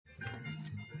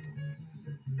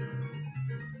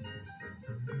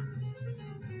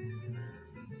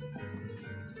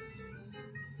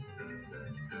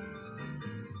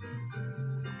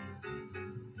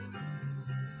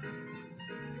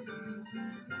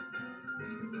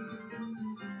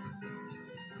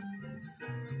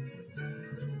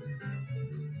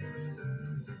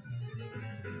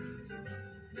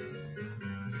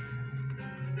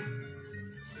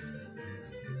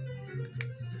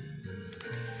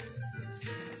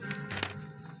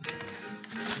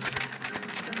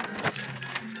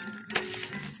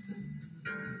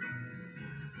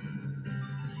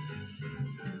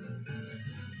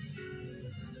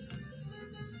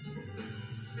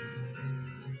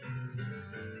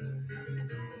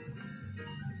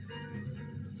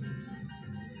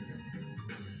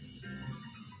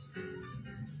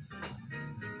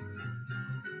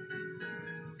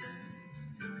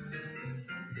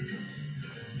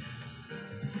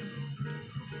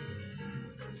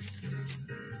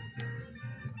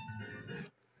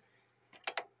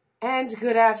And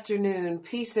good afternoon.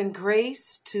 Peace and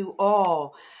grace to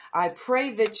all. I pray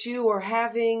that you are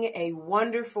having a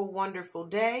wonderful, wonderful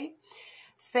day.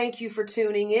 Thank you for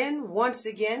tuning in once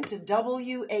again to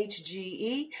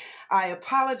WHGE. I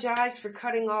apologize for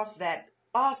cutting off that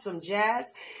awesome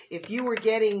jazz. If you were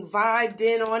getting vibed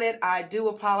in on it, I do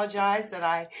apologize that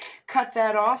I cut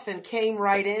that off and came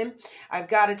right in. I've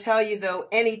got to tell you though,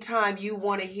 anytime you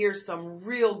want to hear some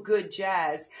real good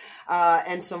jazz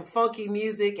and some funky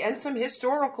music and some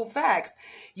historical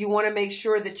facts, you want to make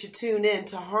sure that you tune in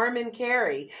to Harmon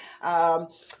Carey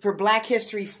for Black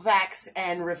History Facts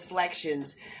and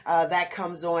Reflections. That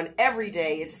comes on every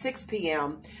day at 6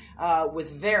 p.m.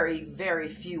 With very, very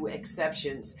few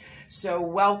exceptions. So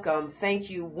welcome. Thank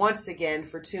you once again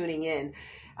for tuning in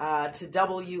to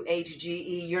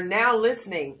WHGE. You're now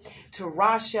listening to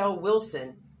Rochelle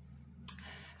Wilson,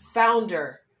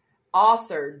 founder,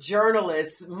 author,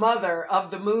 journalist, mother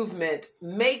of the movement,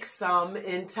 Make Some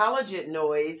Intelligent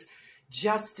Noise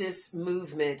Justice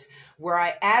Movement, where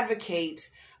I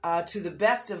advocate to the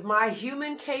best of my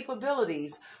human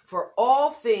capabilities for all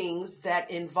things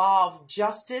that involve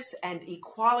justice and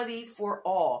equality for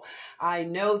all. I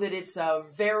know that it's a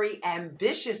very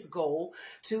ambitious goal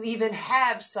to even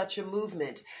have such a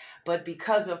movement, but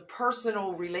because of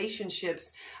personal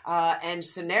relationships and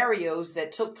scenarios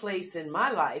that took place in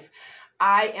my life,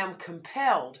 I am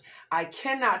compelled. I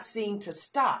cannot seem to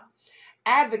stop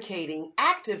advocating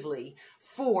actively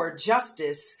for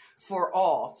justice for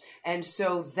all. And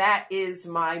so that is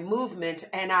my movement,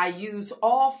 and I use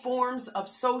all forms of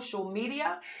social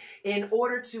media in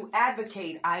order to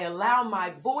advocate. I allow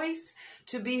my voice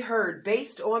to be heard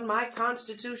based on my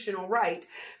constitutional right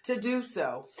to do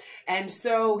so. And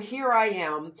so here I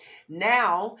am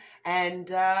now,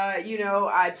 and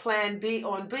I plan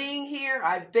on being here.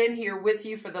 I've been here with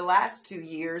you for the last 2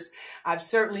 years. I've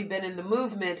certainly been in the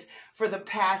movement for the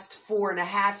past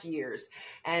 4.5 years.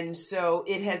 And so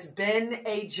it has been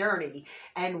a journey,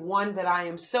 and one that I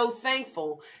am so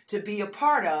thankful to be a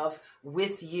part of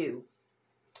with you.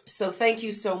 So thank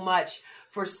you so much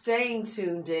for staying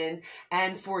tuned in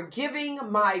and for giving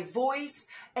my voice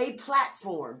a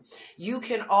platform. You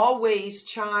can always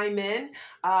chime in.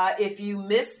 If you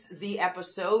miss the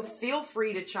episode, feel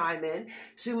free to chime in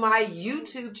to my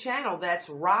YouTube channel. That's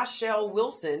Rochelle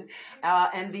Wilson.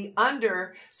 And the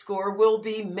underscore will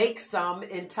be Make Some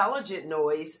Intelligent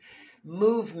Noise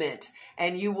Movement,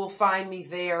 and you will find me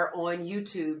there on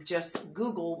YouTube. Just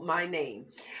Google my name.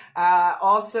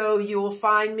 Also, you will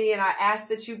find me, and I ask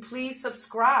that you please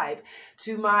subscribe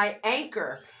to my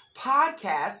Anchor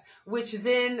podcast, which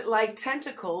then, like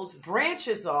tentacles,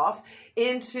 branches off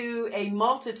into a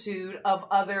multitude of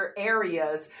other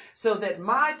areas so that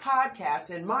my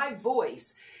podcast and my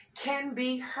voice can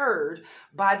be heard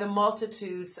by the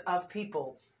multitudes of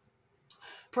people.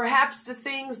 Perhaps the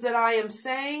things that I am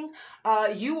saying,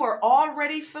 you are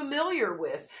already familiar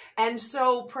with. And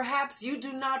so perhaps you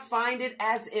do not find it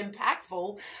as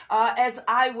impactful as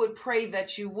I would pray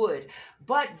that you would.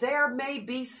 But there may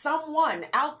be someone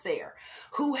out there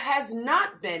who has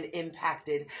not been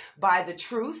impacted by the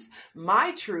truth,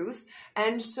 my truth.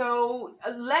 And so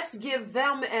let's give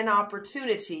them an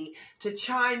opportunity to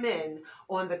chime in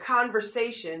on the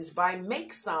conversations by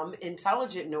Make Some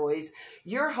Intelligent Noise,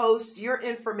 your host, your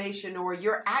information, or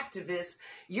your activist,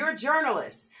 your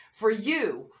journalist. For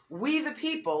you, we the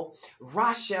people,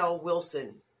 Rochelle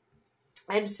Wilson.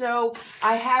 And so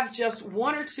I have just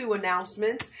one or two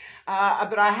announcements,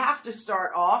 but I have to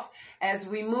start off as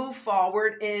we move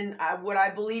forward in what I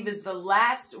believe is the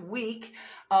last week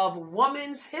of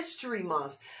Women's History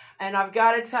Month. And I've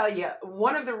got to tell you,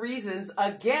 one of the reasons,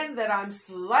 again, that I'm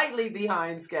slightly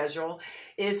behind schedule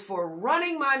is for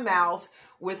running my mouth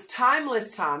with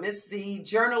Timeless Thomas, the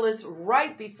journalist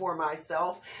right before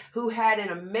myself, who had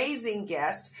an amazing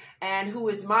guest and who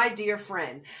is my dear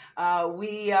friend.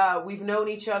 We've known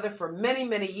each other for many,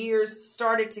 many years,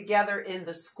 started together in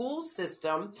the school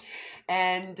system,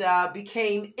 and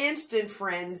became instant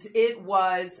friends. It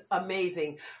was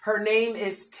amazing. Her name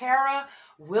is Tara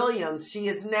Williams. She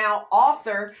is now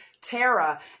author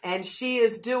Tara, and she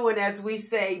is doing, as we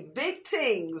say, big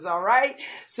things, all right?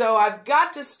 So I've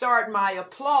got to start my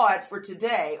applaud for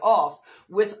today off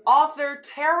with author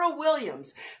Tara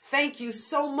Williams. Thank you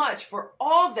so much for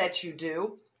all that you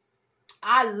do.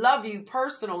 I love you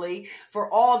personally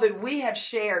for all that we have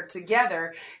shared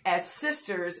together as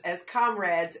sisters, as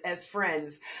comrades, as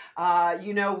friends.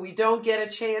 We don't get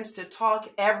a chance to talk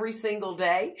every single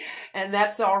day, and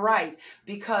that's all right,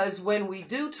 because when we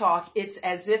do talk, it's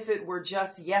as if it were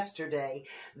just yesterday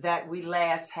that we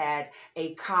last had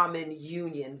a common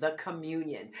union, the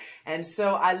communion. And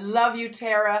so I love you,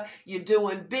 Tara. You're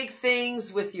doing big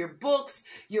things with your books.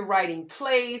 You're writing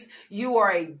plays. You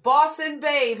are a bossin'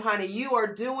 babe, honey. You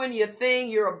are doing your thing.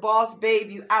 You're a boss babe.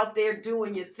 You out there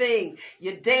doing your thing,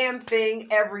 your damn thing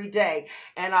every day.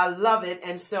 And I love it.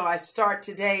 And so I start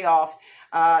today off,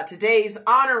 today's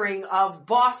honoring of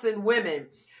bossin' women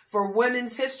for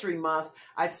Women's History Month.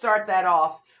 I start that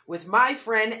off with my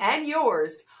friend and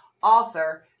yours,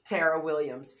 author Tara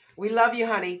Williams. We love you,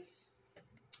 honey.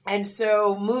 And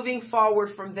so moving forward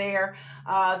from there,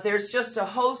 there's just a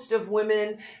host of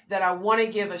women that I want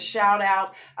to give a shout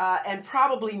out, and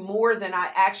probably more than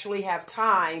I actually have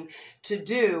time to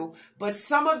do. But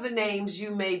some of the names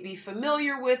you may be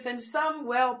familiar with, and some,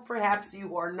 well, perhaps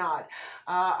you are not.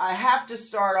 I have to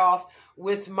start off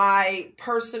with my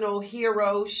personal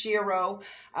hero, Shiro,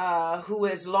 who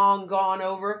has long gone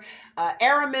over.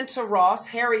 Araminta Ross,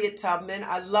 Harriet Tubman,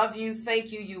 I love you.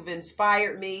 Thank you. You've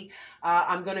inspired me.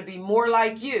 I'm going to be more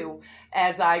like you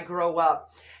as I grow up.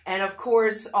 And of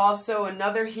course, also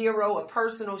another hero, a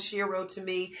personal hero to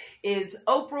me, is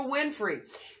Oprah Winfrey.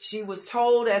 She was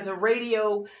told as a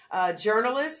radio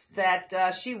journalist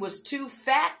that she was too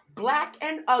fat, black,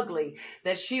 and ugly,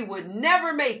 that she would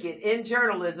never make it in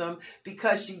journalism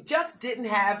because she just didn't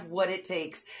have what it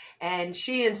takes. And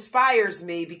she inspires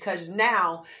me because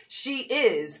now she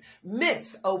is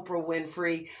Miss Oprah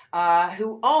Winfrey,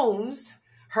 who owns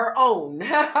her own.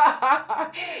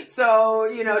 So,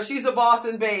 she's a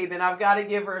bossin' babe, and I've got to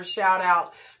give her a shout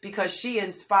out because she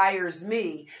inspires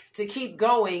me to keep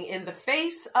going in the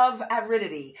face of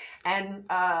aridity and,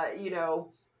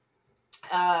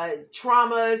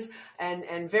 traumas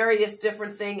and various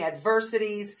different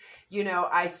adversities.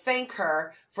 I thank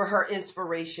her for her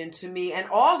inspiration to me and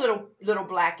all little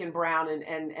black and brown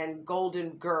and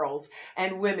golden girls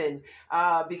and women,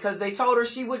 because they told her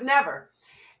she would never.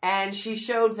 And she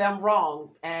showed them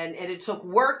wrong. And it took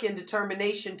work and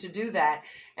determination to do that.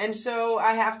 And so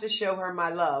I have to show her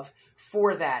my love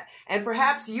for that. And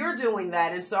perhaps you're doing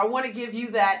that. And so I want to give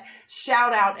you that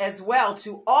shout out as well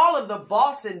to all of the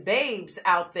bossin' babes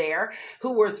out there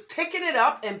who was picking it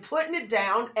up and putting it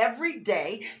down every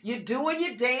day. You're doing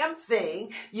your damn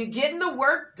thing. You're getting the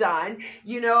work done.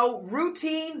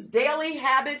 Routines, daily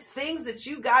habits, things that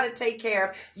you got to take care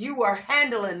of. You are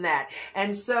handling that.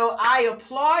 And so I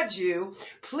applaud you.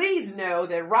 Please know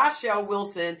that Rochelle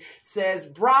Wilson says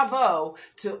bravo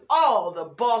to all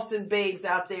the bossin' babes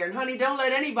out there. And honey, don't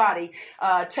let anybody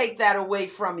take that away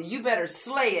from you. You better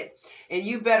slay it and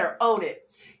you better own it.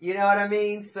 You know what I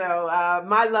mean? So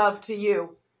my love to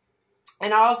you.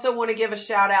 And I also want to give a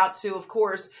shout out to, of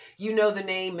course, the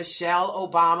name Michelle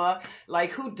Obama.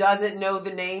 Like, who doesn't know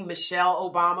the name Michelle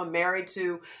Obama, married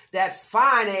to that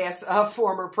fine ass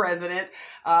former president,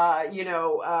 Obama.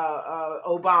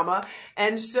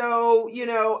 And so,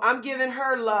 I'm giving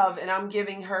her love and I'm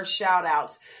giving her shout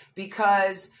outs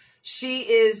because she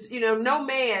is, no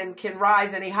man can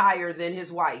rise any higher than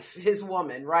his wife, his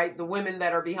woman, right? The women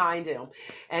that are behind him.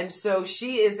 And so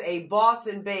she is a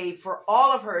bossin' babe for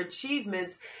all of her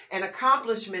achievements and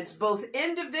accomplishments, both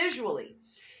individually,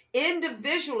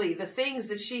 the things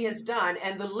that she has done.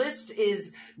 And the list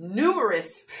is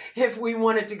numerous if we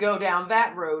wanted to go down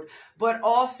that road. But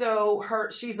also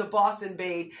she's a bossin'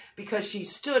 babe because she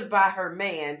stood by her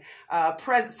man,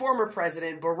 former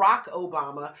President Barack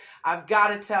Obama. I've got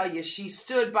to tell you, she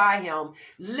stood by him,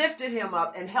 lifted him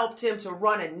up, and helped him to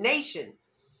run a nation.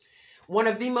 One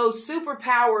of the most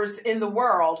superpowers in the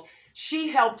world. She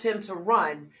helped him to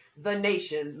run the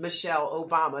nation, Michelle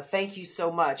Obama. Thank you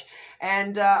so much.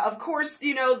 And of course,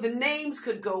 the names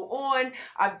could go on.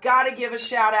 I've got to give a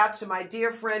shout out to my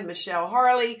dear friend, Michelle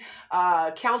Harley,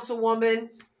 councilwoman,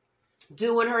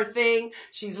 doing her thing.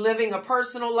 She's living a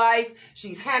personal life.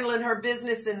 She's handling her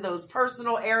business in those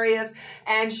personal areas,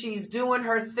 and she's doing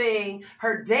her thing,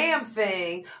 her damn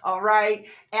thing, all right,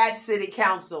 at City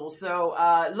Council. So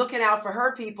looking out for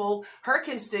her people, her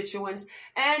constituents,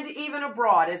 and even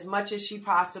abroad as much as she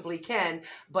possibly can,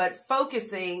 but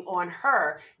focusing on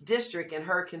her district and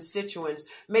her constituents,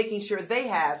 making sure they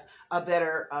have a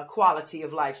better quality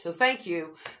of life. So thank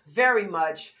you very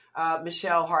much,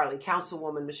 Michelle Harley,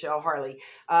 Councilwoman Michelle Harley,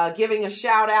 giving a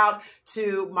shout out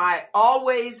to my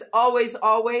always, always,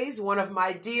 always, one of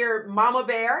my dear Mama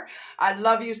Bear. I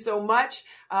love you so much.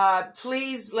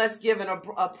 Please, let's give an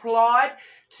applaud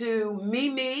to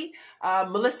Mimi,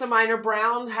 Melissa Minor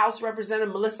Brown, House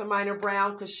Representative Melissa Minor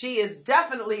Brown, because she is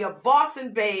definitely a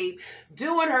bossing babe,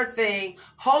 doing her thing,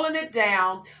 holding it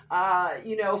down,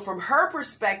 from her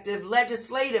perspective,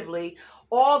 legislatively,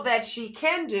 all that she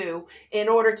can do in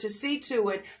order to see to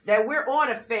it that we're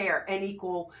on a fair and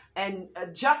equal and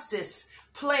justice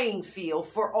playing field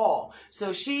for all.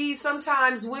 So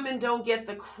sometimes women don't get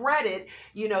the credit,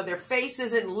 their face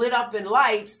isn't lit up in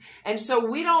lights. And so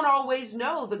we don't always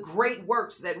know the great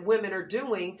works that women are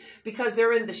doing because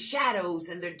they're in the shadows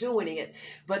and they're doing it,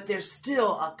 but they're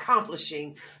still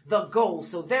accomplishing the goal.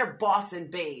 So they're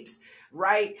bossing babes,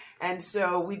 right? And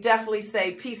so we definitely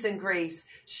say peace and grace.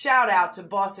 Shout out to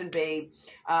bossing babe,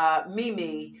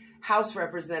 Mimi, House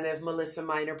Representative Melissa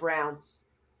Minor Brown.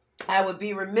 I would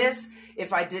be remiss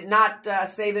if I did not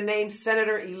say the name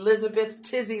Senator Elizabeth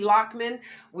Tizzy Lockman.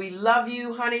 We love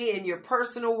you, honey, in your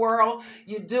personal world.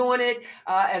 You're doing it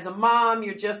as a mom.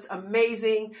 You're just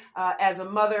amazing as a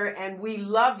mother, and we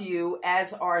love you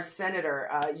as our senator.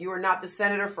 You are not the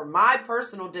senator for my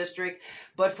personal district,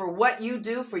 but for what you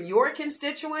do for your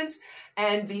constituents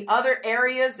and the other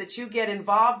areas that you get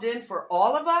involved in for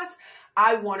all of us.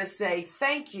 I want to say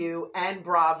thank you and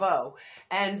bravo.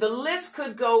 And the list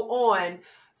could go on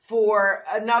for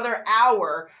another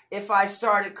hour if I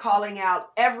started calling out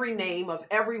every name of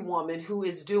every woman who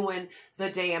is doing the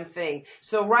damn thing.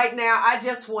 So right now, I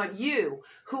just want you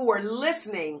who are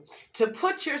listening to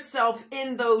put yourself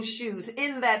in those shoes,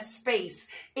 in that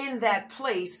space, in that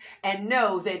place, and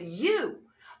know that you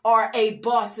are a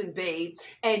bossing babe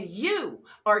and you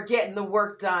are getting the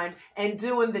work done and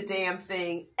doing the damn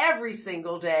thing every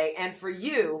single day. And for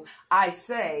you, I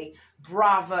say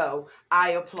bravo.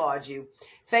 I applaud you.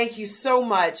 Thank you so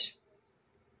much.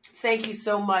 Thank you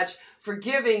so much for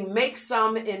giving Make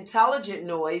Some Intelligent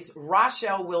Noise,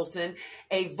 Rochelle Wilson,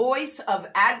 a voice of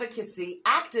advocacy,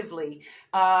 actively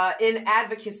in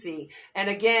advocacy. And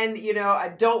again,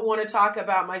 I don't want to talk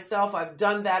about myself. I've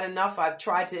done that enough. I've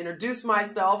tried to introduce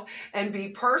myself and be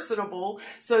personable.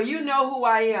 So you know who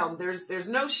I am.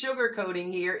 There's no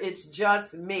sugarcoating here. It's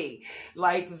just me.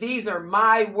 Like, these are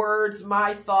my words,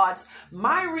 my thoughts,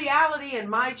 my reality, and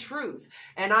my truth.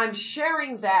 And I'm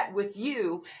sharing that with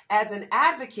you as an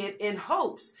advocate in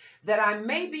hopes that I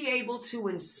may be able to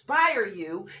inspire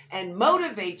you and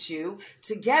motivate you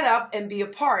to get up and be a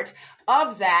part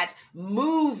of that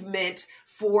movement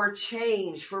for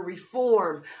change, for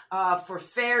reform, for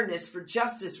fairness, for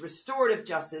justice, restorative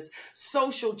justice,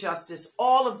 social justice,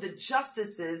 all of the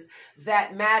justices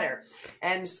that matter.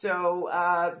 And so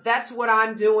that's what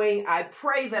I'm doing. I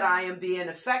pray that I am being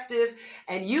effective,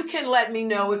 and you can let me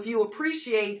know if you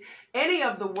appreciate any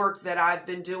of the work that I've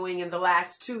been doing in the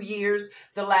last 2 years,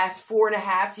 the last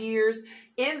 4.5 years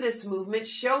in this movement.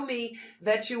 Show me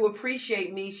that you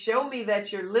appreciate me. Show me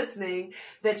that you're listening,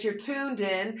 that you're tuned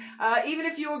in, even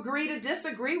if you agree to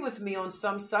disagree with me on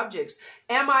some subjects.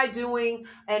 Am I doing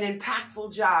an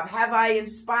impactful job? Have I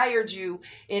inspired you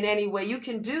in any way? You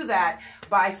can do that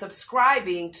by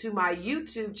subscribing to my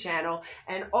YouTube channel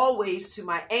and always to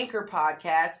my Anchor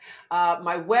podcast.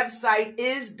 My website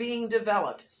is being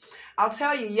developed. I'll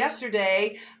tell you,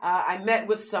 yesterday, I met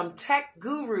with some tech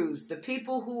gurus, the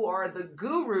people who are the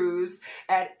gurus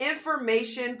at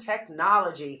information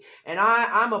technology. And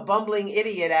I'm a bumbling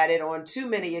idiot at it on too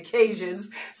many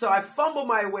occasions, so I fumble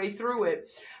my way through it.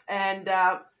 And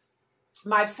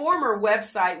my former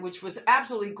website, which was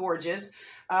absolutely gorgeous,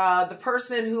 the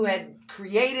person who had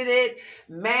created it,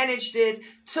 managed it,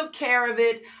 took care of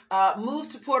it,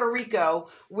 moved to Puerto Rico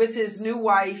with his new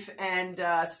wife and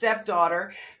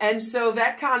stepdaughter. And so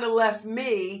that kind of left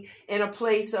me in a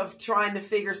place of trying to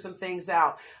figure some things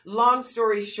out. Long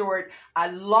story short, I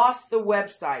lost the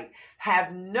website,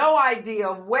 have no idea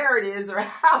where it is or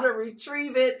how to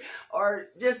retrieve it, or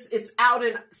just it's out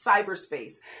in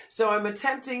cyberspace. So I'm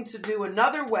attempting to do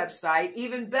another website,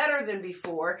 even better than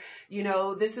before.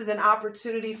 This is an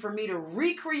opportunity for me to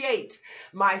recreate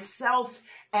myself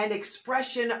and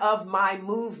expression of my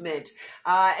movement,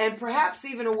 and perhaps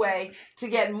even a way to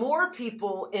get more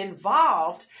people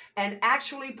involved and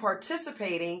actually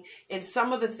participating in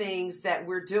some of the things that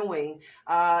we're doing.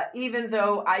 Even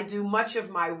though I do much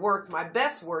of my work, my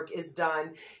best work is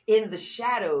done in the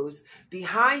shadows,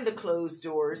 behind the closed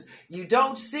doors. You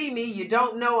don't see me, you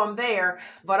don't know I'm there,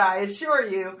 but I assure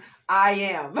you, I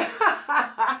am.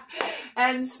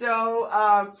 And so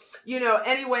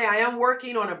Anyway, I am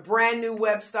working on a brand new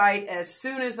website. As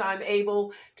soon as I'm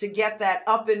able to get that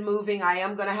up and moving, I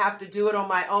am going to have to do it on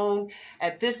my own.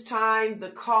 At this time, the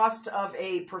cost of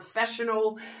a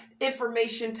professional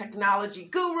information technology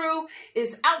guru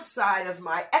is outside of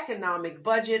my economic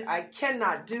budget. I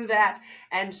cannot do that.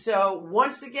 And so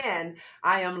once again,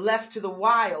 I am left to the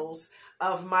wiles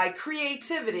of my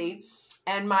creativity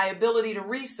and my ability to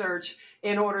research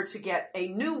in order to get a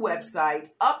new website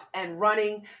up and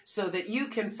running so that you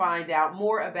can find out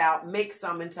more about Make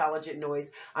Some Intelligent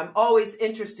Noise. I'm always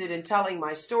interested in telling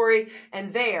my story,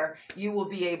 and there you will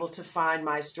be able to find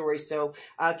my story. So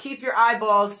keep your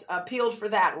eyeballs peeled for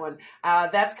that one.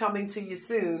 That's coming to you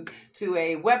soon to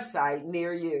a website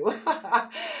near you. But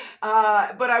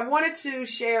I wanted to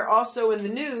share also in the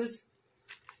news,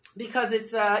 because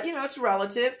it's, it's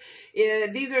relative.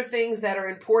 These are things that are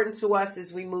important to us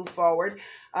as we move forward.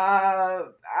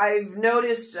 I've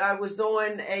noticed I was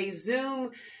on a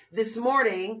Zoom this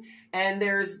morning, and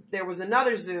there was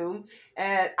another Zoom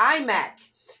at IMAC,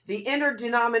 the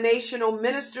Interdenominational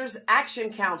Ministers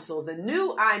Action Council, the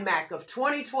new IMAC of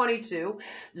 2022,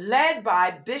 led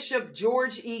by Bishop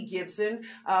George E. Gibson.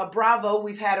 Bravo,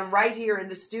 we've had him right here in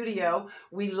the studio.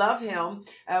 We love him.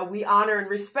 We honor and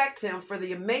respect him for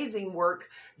the amazing work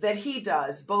that he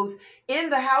does, both in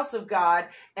the house of God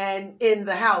and in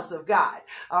the house of God.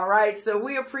 All right, so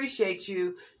we appreciate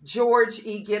you, George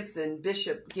E. Gibson,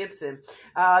 Bishop Gibson.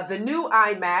 The new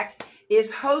IMAC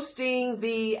is hosting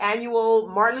the annual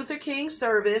Martin Luther King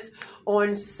service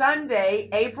on Sunday,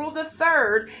 April the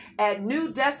 3rd at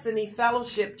New Destiny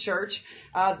Fellowship Church.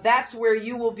 That's where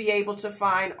you will be able to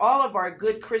find all of our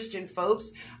good Christian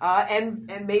folks and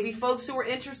maybe folks who are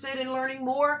interested in learning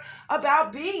more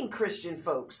about being Christian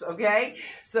folks, okay?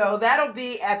 So that'll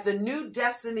be at the New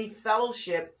Destiny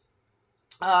Fellowship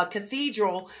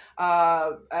Cathedral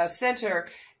Center,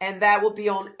 and that will be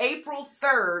on April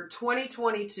 3rd,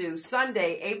 2022,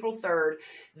 Sunday, April 3rd.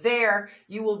 There,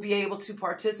 you will be able to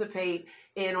participate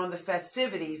on the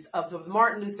festivities of the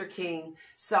Martin Luther King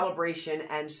celebration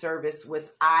and service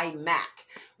with IMAC.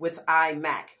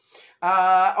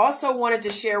 Also wanted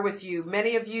to share with you,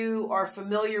 many of you are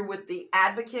familiar with the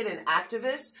advocate and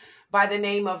activist by the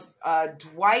name of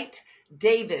Dwight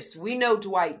Davis. We know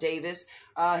Dwight Davis.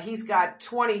 He's got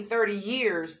 20, 30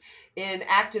 years in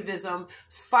activism,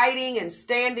 fighting and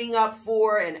standing up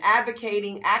for and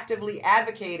actively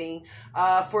advocating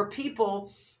for people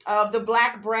of the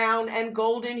black, brown, and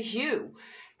golden hue.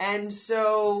 And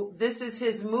so this is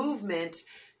his movement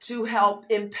to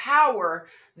help empower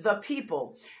the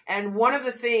people. And one of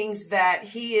the things that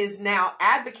he is now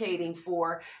advocating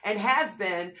for and has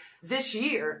been this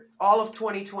year, all of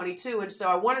 2022. And so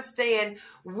I want to stand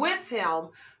with him,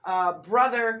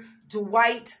 Brother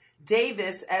Dwight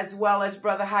Davis, as well as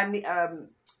Brother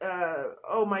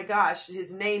oh my gosh,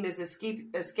 his name is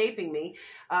escaping me.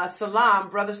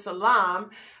 Brother Salam.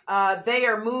 They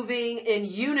are moving in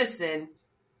unison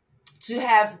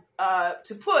to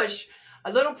push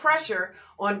a little pressure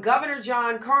on Governor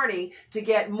John Carney to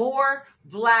get more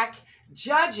black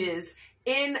judges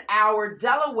in our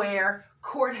Delaware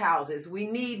courthouses. We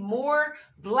need more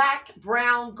black,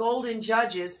 brown, golden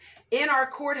judges in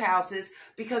our courthouses,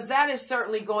 because that is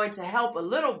certainly going to help a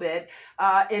little bit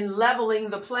in leveling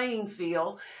the playing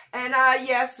field. And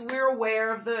yes, we're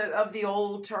aware of the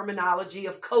old terminology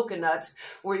of coconuts,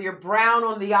 where you're brown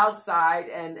on the outside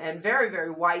and very,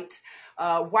 very white.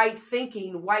 White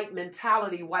thinking, white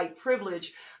mentality, white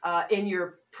privilege in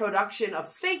your production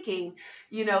of thinking,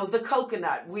 the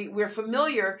coconut. We're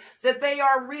familiar that they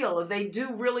are real. They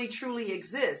do really, truly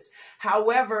exist.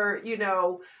 However,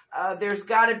 there's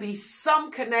got to be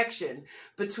some connection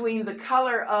between the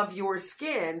color of your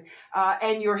skin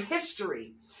and your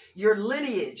history, your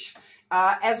lineage,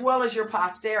 as well as your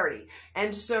posterity.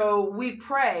 And so we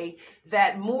pray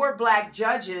that more black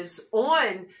judges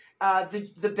on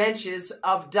the benches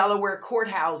of Delaware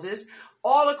courthouses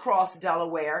all across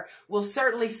Delaware will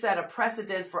certainly set a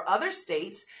precedent for other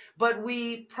states, but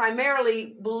we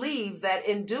primarily believe that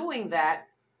in doing that,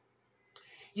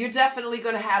 you're definitely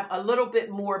going to have a little bit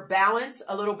more balance,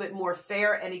 a little bit more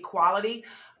fair and equality.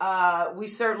 We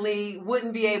certainly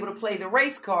wouldn't be able to play the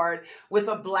race card with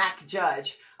a black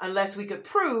judge unless we could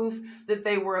prove that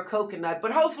they were a coconut.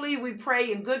 But hopefully we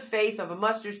pray in good faith of a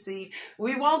mustard seed.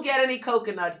 We won't get any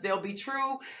coconuts. They'll be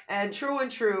true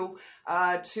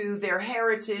to their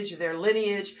heritage, their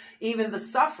lineage, even the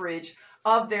suffrage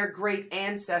of their great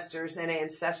ancestors and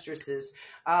ancestresses.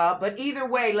 But either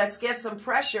way, let's get some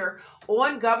pressure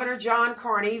on Governor John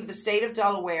Carney, the state of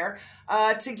Delaware,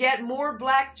 to get more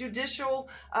black judicial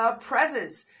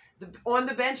presence on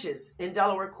the benches in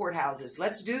Delaware courthouses.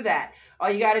 Let's do that.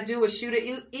 All you got to do is shoot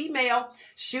an email.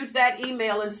 Shoot that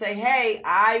email and say, hey,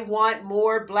 I want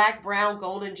more black, brown,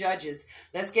 golden judges.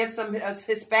 Let's get some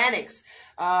Hispanics.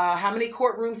 How many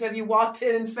courtrooms have you walked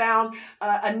in and found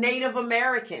a Native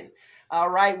American? All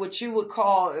right, what you would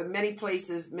call, many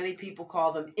places, many people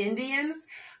call them Indians,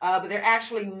 but they're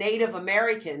actually Native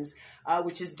Americans,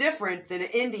 which is different than an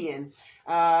Indian.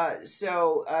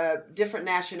 Different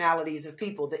nationalities of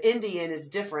people. The Indian is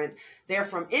different. They're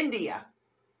from India.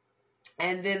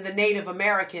 And then the Native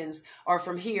Americans are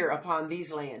from here upon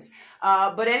these lands.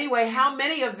 But anyway, how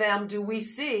many of them do we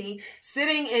see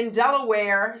sitting in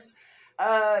Delaware's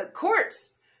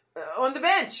courts on the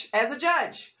bench as a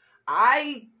judge?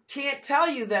 I can't tell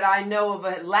you that I know of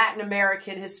a Latin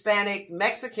American, Hispanic,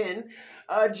 Mexican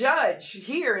judge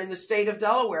here in the state of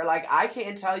Delaware. Like, I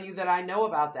can't tell you that I know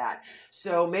about that.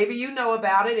 So maybe you know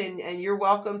about it, and you're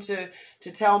welcome to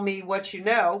tell me what you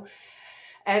know.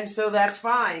 And so that's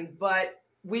fine. But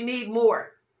we need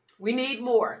more. We need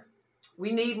more.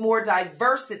 We need more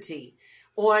diversity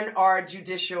on our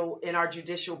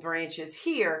judicial branches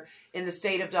here in the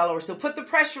state of Delaware. So put the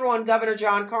pressure on Governor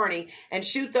John Carney and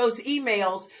shoot those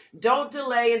emails. Don't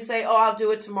delay and say, oh, I'll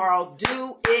do it tomorrow.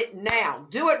 Do it now.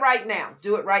 Do it right now.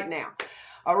 Do it right now.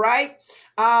 All right.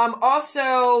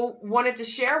 Also wanted to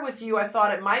share with you, I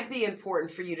thought it might be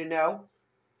important for you to know,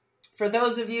 for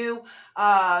those of you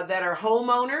that are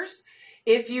homeowners,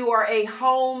 if you are a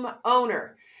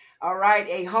homeowner, all right,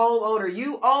 a homeowner,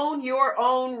 you own your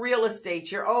own real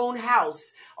estate, your own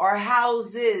house or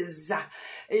houses.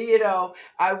 You know,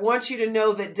 I want you to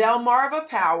know that Delmarva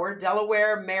Power,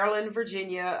 Delaware, Maryland,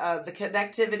 Virginia, the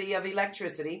connectivity of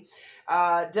electricity,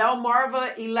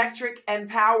 Delmarva Electric and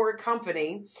Power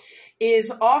Company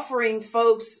is offering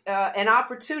folks an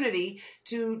opportunity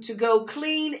to go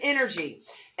clean energy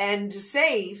and to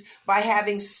save by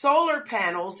having solar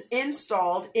panels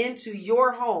installed into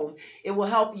your home. It will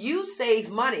help you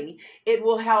save money. It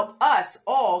will help us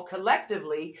all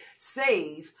collectively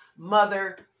save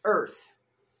Mother Earth.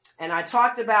 And I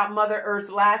talked about Mother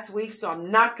Earth last week, so I'm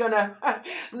not gonna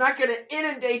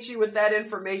inundate you with that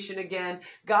information again.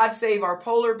 God save our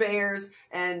polar bears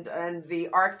and the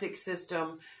Arctic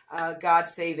system. God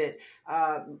save it.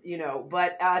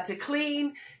 But to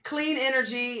clean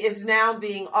energy is now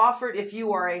being offered. If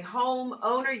you are a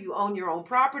homeowner, you own your own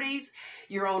properties,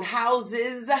 your own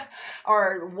houses,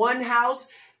 or one house,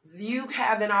 you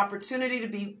have an opportunity to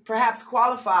be perhaps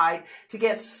qualified to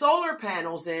get solar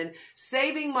panels in,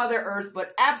 saving Mother Earth,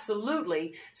 but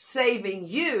absolutely saving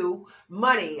you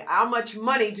money. How much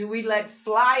money do we let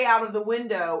fly out of the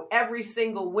window every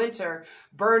single winter,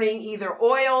 burning either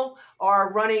oil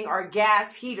or running our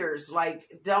gas heaters? Like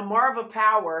Delmarva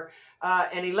Power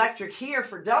and Electric here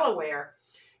for Delaware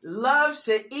loves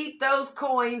to eat those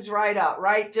coins right up,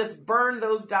 right? Just burn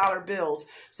those dollar bills.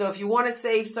 So if you want to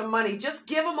save some money, just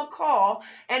give them a call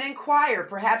and inquire.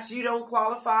 Perhaps you don't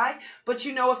qualify, but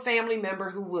you know a family member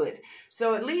who would.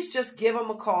 So at least just give them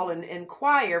a call and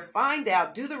inquire, find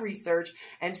out, do the research,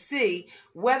 and see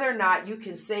whether or not you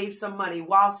can save some money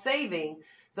while saving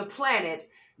the planet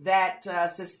that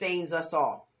sustains us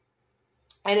all.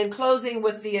 And in closing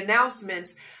with the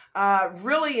announcements,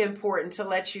 really important to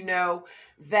let you know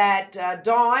that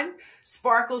Dawn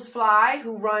Sparkles Fly,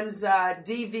 who runs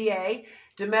DVA,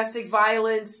 Domestic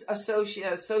Violence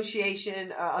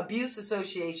Association, Abuse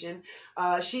Association,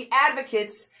 she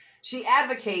advocates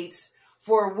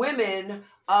for women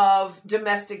of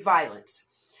domestic violence.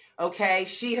 Okay,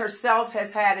 she herself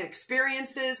has had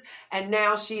experiences, and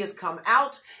now she has come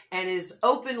out and is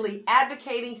openly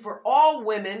advocating for all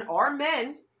women or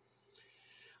men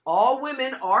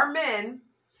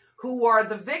who are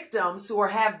the victims, who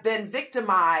have been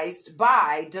victimized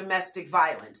by domestic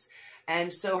violence.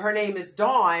 And so her name is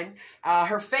Dawn.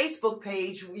 Her Facebook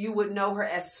page, you would know her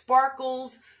as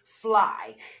Sparkles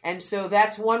Fly. And so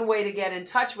that's one way to get in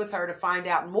touch with her to find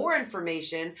out more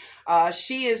information.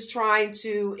 She is trying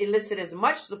to elicit as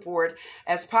much support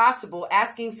as possible,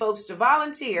 asking folks to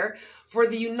volunteer for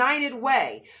the United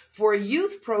Way, for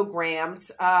youth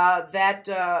programs that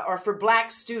are for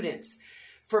Black students.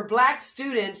 For Black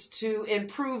students to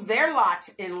improve their lot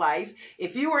in life.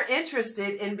 If you are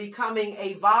interested in becoming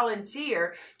a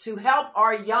volunteer to help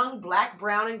our young Black,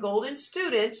 brown, and golden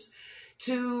students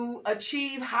to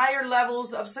achieve higher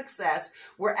levels of success,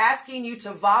 we're asking you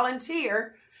to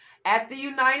volunteer at the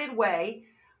United Way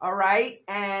All right.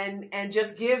 And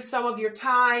just give some of your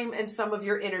time and some of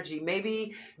your energy.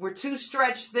 Maybe we're too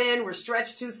stretched thin. We're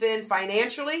stretched too thin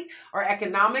financially or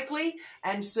economically.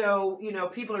 And so,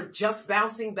 people are just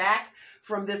bouncing back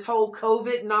from this whole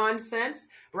COVID nonsense,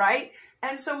 right?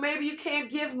 And so maybe you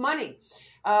can't give money.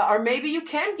 Or maybe you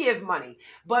can give money,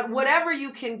 but whatever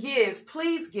you can give,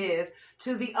 please give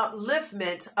to the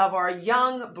upliftment of our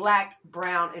young Black,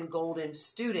 brown, and golden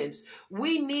students.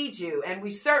 We need you, and we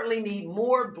certainly need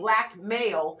more Black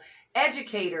male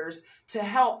educators to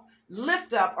help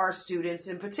lift up our students,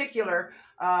 in particular,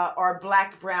 our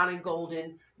Black, brown, and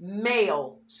golden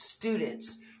male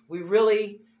students. We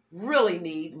really, really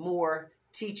need more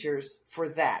teachers for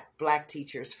that, Black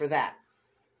teachers for that.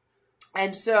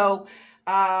 And so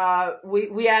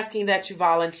we asking that you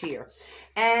volunteer.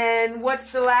 And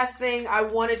what's the last thing I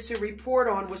wanted to report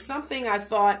on was something I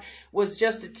thought was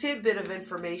just a tidbit of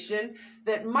information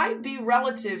that might be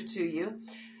relative to you.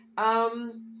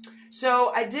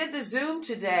 So I did the Zoom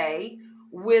today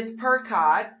with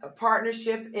PERCOD, a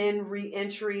Partnership in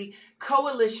Reentry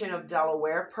Coalition of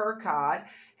Delaware, PERCOD,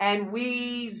 and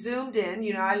we zoomed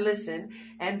in, I listened,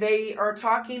 and they are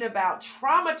talking about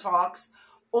trauma talks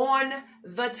on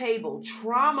the table,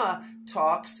 trauma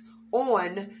talks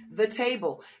on the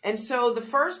table. And so the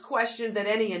first question that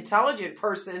any intelligent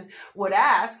person would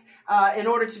ask in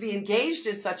order to be engaged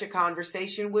in such a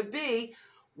conversation would be,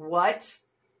 what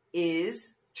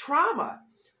is trauma?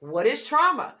 What is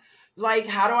trauma? Like,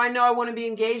 how do I know I want to be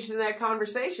engaged in that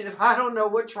conversation if I don't know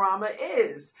what trauma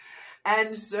is?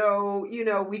 And so,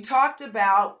 we talked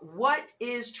about what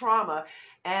is trauma.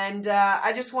 And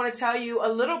I just want to tell you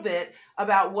a little bit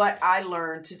about what I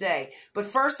learned today. But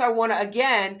first, I want to,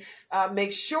 again,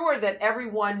 make sure that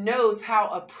everyone knows how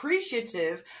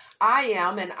appreciative I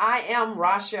am, and I am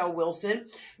Rochelle Wilson.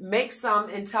 Make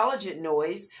some intelligent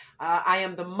noise. I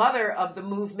am the mother of the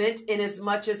movement, in as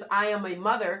much as I am a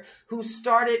mother who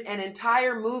started an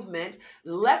entire movement,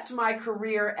 left my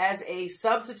career as a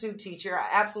substitute teacher. I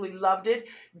absolutely loved it.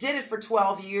 Did it for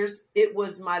 12 years. It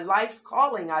was my life's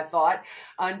calling, I thought,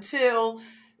 until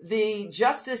the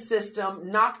justice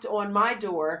system knocked on my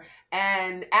door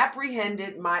and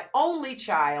apprehended my only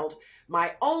child,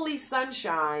 my only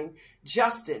sunshine,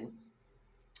 Justin.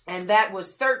 And that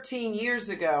was 13 years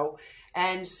ago.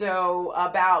 And so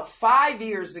about 5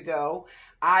 years ago,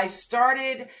 I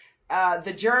started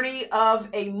the journey of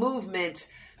a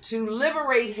movement to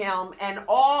liberate him and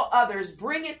all others,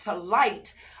 bring it to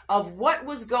light of what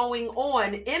was going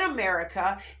on in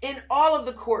America in all of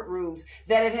the courtrooms,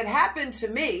 that it had happened to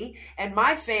me and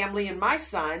my family and my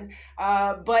son,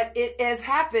 but it has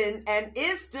happened and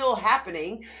is still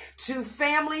happening to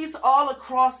families all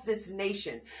across this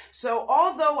nation. So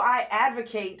although I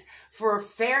advocate for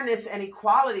fairness and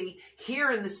equality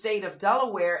here in the state of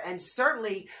Delaware, and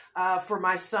certainly for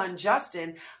my son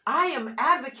Justin, I am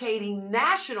advocating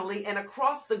nationally and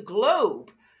across the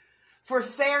globe for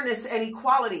fairness and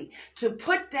equality, to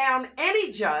put down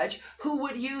any judge who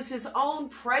would use his own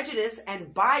prejudice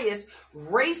and bias,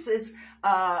 racist,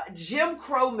 Jim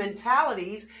Crow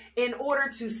mentalities in order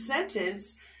to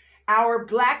sentence our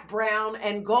Black, brown,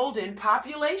 and golden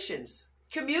populations,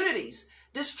 communities,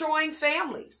 destroying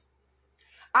families.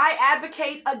 I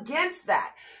advocate against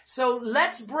that. So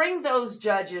let's bring those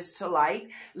judges to light.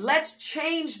 Let's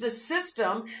change the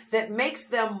system that makes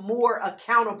them more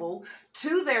accountable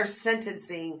to their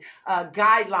sentencing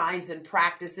guidelines and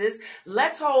practices.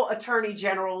 Let's hold attorney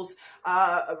generals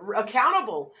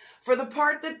accountable for the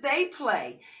part that they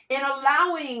play in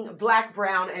allowing Black,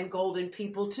 brown, and golden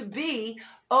people to be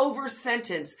over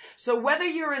sentenced. So whether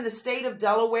you're in the state of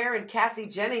Delaware and Kathy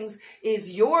Jennings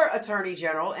is your attorney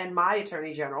general and my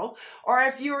attorney general, or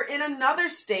if you're in another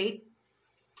state,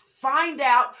 find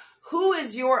out who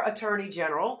is your attorney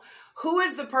general, who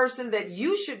is the person that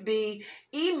you should be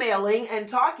emailing and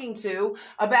talking to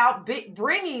about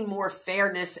bringing more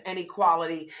fairness and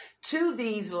equality to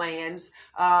these lands,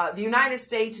 the United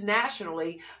States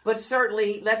nationally, but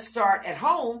certainly let's start at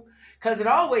home, because it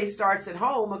always starts at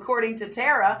home. According to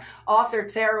Tara, author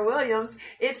Tara Williams,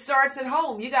 it starts at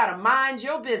home. You got to mind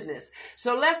your business.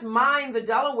 So let's mind the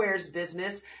Delaware's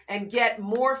business and get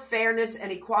more fairness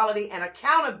and equality and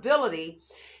accountability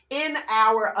in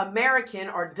our American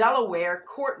or Delaware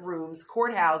courtrooms,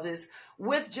 courthouses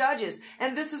with judges.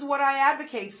 And this is what I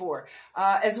advocate for,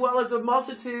 as well as a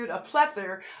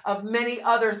plethora of many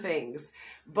other things.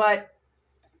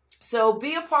 So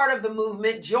be a part of the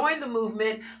movement, join the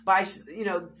movement by,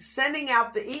 sending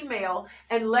out the email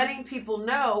and letting people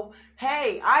know,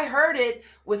 hey, I heard it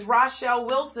with Rochelle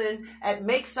Wilson at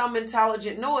Make Some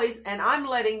Intelligent Noise, and I'm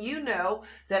letting you know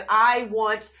that I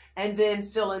want, and then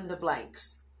fill in the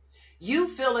blanks. You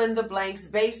fill in the blanks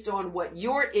based on what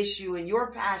your issue and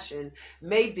your passion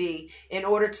may be in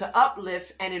order to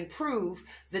uplift and improve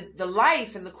the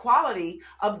life and the quality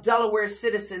of Delaware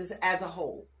citizens as a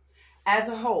whole. As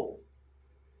a whole.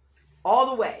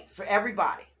 All the way for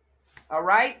everybody. All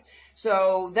right?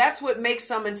 So that's what makes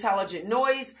some intelligent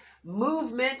noise.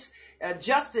 Movement,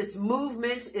 justice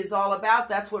movement is all about.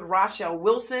 That's what Rochelle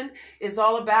Wilson is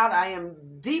all about. I am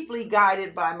deeply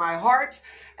guided by my heart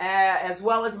as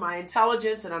well as my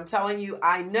intelligence. And I'm telling you,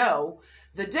 I know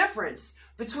the difference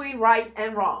between right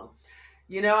and wrong.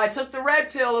 You know, I took the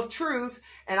red pill of truth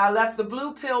and I left the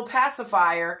blue pill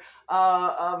pacifier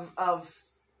of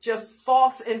just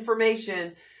false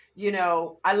information. You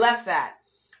know, I left that.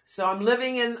 So I'm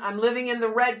living in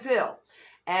the red pill,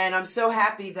 and I'm so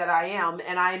happy that I am.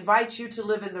 And I invite you to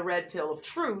live in the red pill of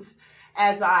truth,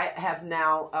 as I have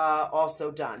now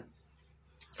also done.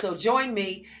 So join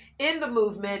me in the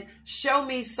movement. Show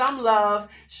me some love.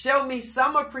 Show me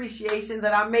some appreciation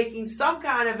that I'm making some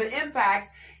kind of an impact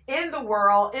in the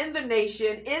world, in the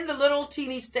nation, in the little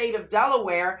teeny state of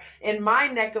Delaware, in my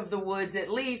neck of the woods.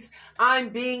 At least I'm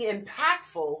being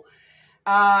impactful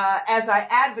as I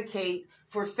advocate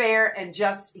for fair and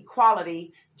just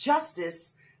equality,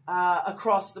 justice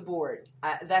across the board.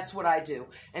 That's what I do.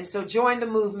 And so join the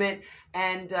movement,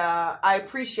 and I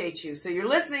appreciate you. So you're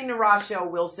listening to Rochelle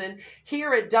Wilson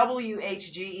here at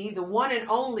WHGE, the one and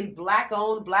only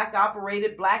Black-owned,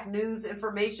 Black-operated, Black news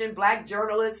information, Black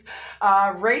journalist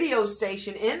radio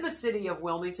station in the city of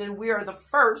Wilmington. We are the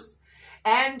first,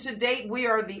 and to date we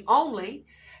are the only.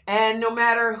 And no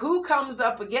matter who comes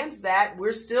up against that,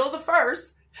 we're still the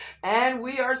first. And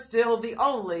we are still the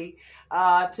only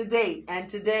to date. And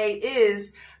today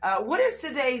is, what is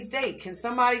today's date? Can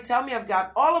somebody tell me? I've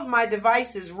got all of my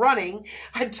devices running.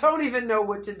 I don't even know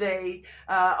what today.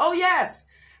 Oh, yes.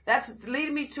 That's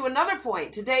leading me to another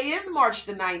point. Today is March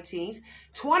the 19th,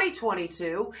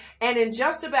 2022. And in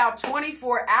just about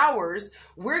 24 hours,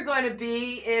 we're going to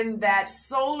be in that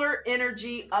solar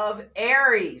energy of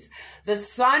Aries. The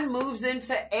sun moves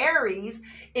into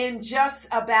Aries in just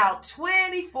about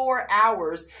 24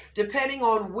 hours, depending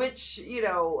on which,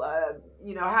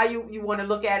 how you want to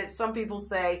look at it. Some people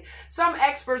say, some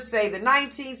experts say the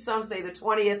 19th, some say the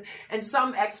 20th, and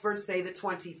some experts say the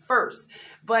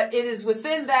 21st. But it is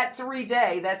within that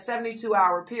 3-day, that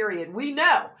 72-hour period, we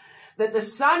know that the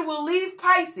sun will leave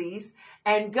Pisces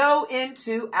and go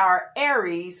into our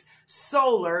Aries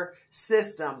solar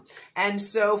system. And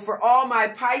so for all my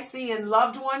Piscean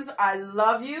loved ones, I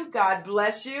love you. God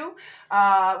bless you.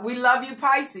 We love you,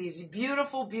 Pisces.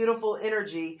 Beautiful, beautiful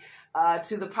energy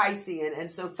to the Piscean. And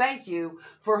so thank you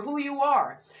for who you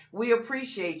are. We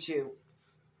appreciate you.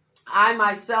 I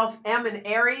myself am an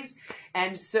Aries,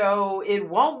 and so it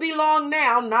won't be long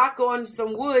now, knock on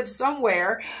some wood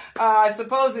somewhere, I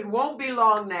suppose it won't be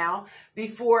long now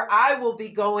before I will be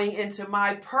going into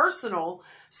my personal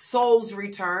soul's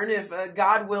return, if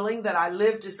God willing that I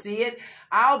live to see it.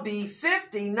 I'll be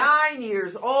 59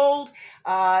 years old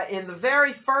in the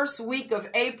very first week of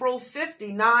April,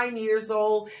 59 years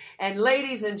old. And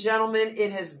ladies and gentlemen,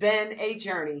 it has been a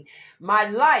journey. My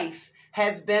life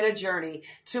has been a journey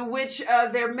to which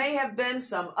there may have been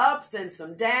some ups and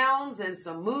some downs and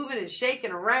some moving and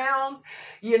shaking around,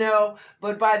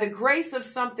 but by the grace of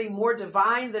something more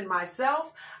divine than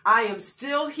myself, I am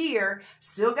still here,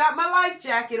 still got my life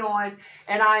jacket on,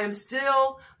 and I am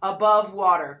still above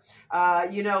water.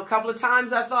 A couple of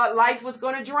times I thought life was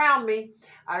going to drown me.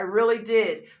 I really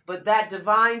did. But that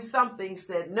divine something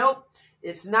said, nope.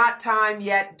 It's not time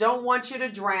yet. Don't want you to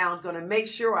drown. Going to make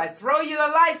sure I throw you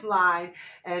the lifeline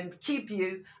and keep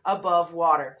you above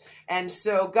water. And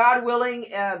so, God willing,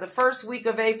 the first week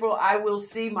of April, I will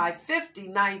see my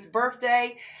 59th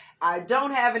birthday. I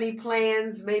don't have any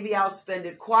plans. Maybe I'll spend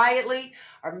it quietly,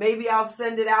 or maybe I'll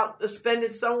spend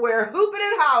it somewhere hooping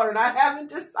and hollering. I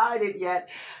haven't decided yet,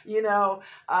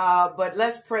 but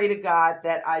let's pray to God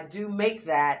that I do make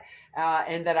that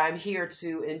and that I'm here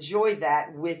to enjoy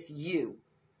that with you.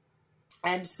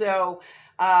 And so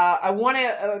I want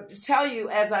to tell you,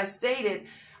 as I stated,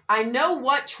 I know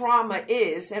what trauma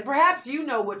is, and perhaps you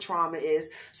know what trauma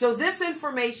is. So this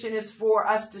information is for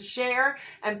us to share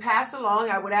and pass along.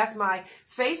 I would ask my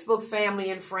Facebook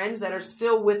family and friends that are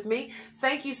still with me,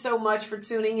 thank you so much for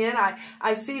tuning in.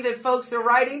 I see that folks are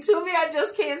writing to me. I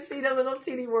just can't see the little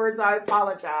teeny words. I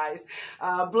apologize.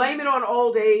 Blame it on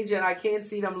old age, and I can't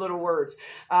see them little words.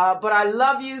 But I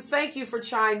love you. Thank you for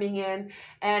chiming in.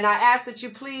 And I ask that you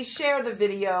please share the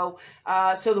video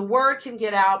so the word can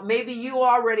get out. Maybe you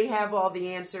already have all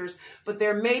the answers, but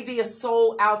there may be a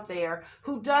soul out there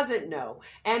who doesn't know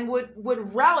and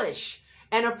would relish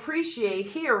and appreciate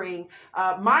hearing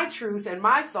my truth and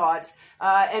my thoughts,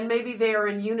 and maybe they're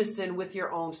in unison with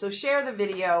your own. So share the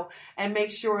video and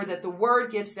make sure that the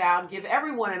word gets out. Give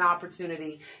everyone an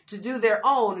opportunity to do their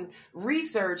own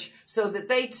research so that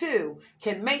they too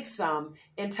can make some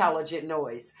intelligent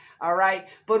noise. All right.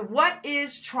 But what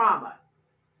is trauma?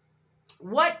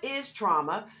 What is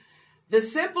trauma? The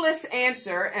simplest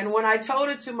answer, and when I told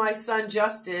it to my son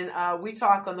Justin, we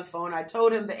talk on the phone, I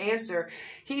told him the answer.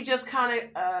 He just kind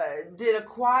of did a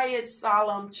quiet,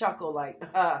 solemn chuckle, like,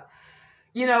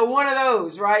 one of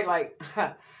those, right? Like,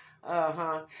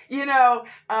 and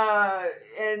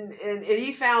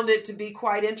he found it to be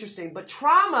quite interesting. But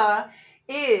trauma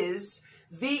is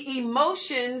the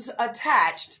emotions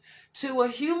attached to a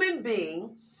human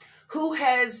being who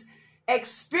has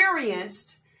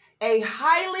experienced a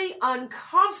highly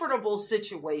uncomfortable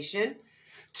situation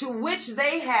to which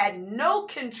they had no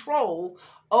control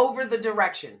over the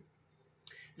direction.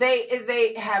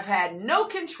 They have had no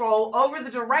control over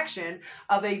the direction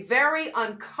of a very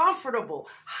uncomfortable,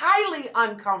 highly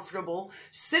uncomfortable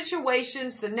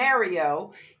situation,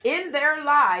 scenario in their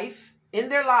lives,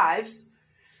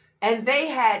 and they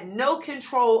had no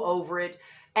control over it,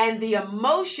 and the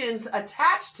emotions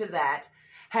attached to that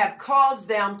have caused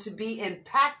them to be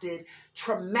impacted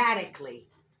traumatically.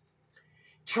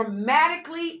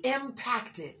 Traumatically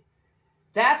impacted.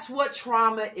 That's what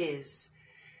trauma is.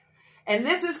 And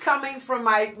this is coming from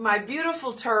my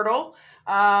beautiful turtle,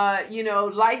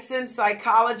 licensed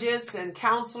psychologist and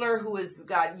counselor who has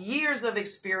got years of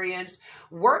experience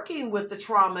working with the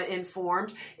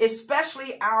trauma-informed,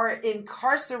 especially our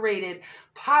incarcerated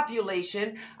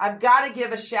population. I've got to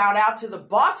give a shout out to the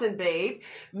Boston babe,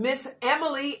 Miss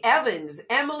Emily Evans.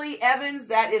 Emily Evans,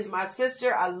 that is my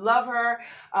sister. I love her.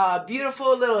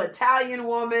 Beautiful little Italian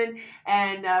woman,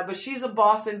 but she's a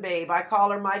Boston babe. I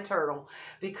call her my turtle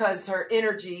because her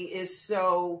energy is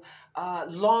so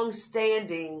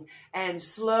long-standing and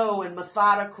slow and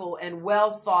methodical and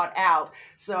well thought out.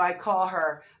 So I call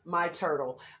her my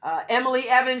turtle. Emily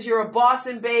Evans, you're a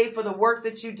Boston babe for the work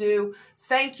that you do.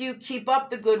 Thank you. Keep up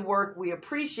the good work. We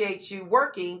appreciate you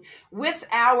working with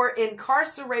our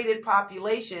incarcerated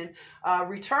population,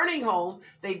 returning home.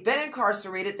 They've been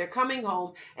incarcerated. They're coming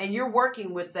home, and you're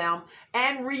working with them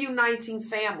and reuniting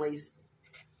families.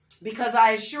 Because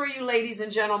I assure you, ladies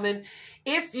and gentlemen,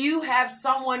 if you have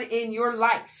someone in your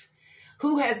life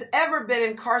who has ever been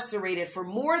incarcerated for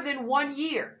more than 1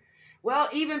 year, well,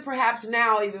 even perhaps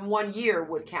now, even 1 year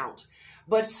would count,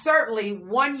 but certainly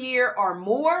 1 year or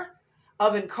more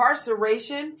of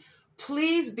incarceration,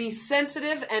 please be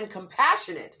sensitive and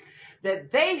compassionate that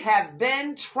they have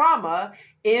been trauma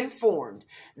informed.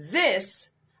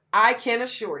 This, I can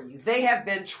assure you, they have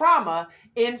been trauma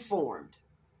informed.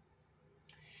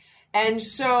 And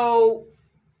so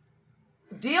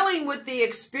dealing with the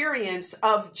experience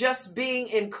of just being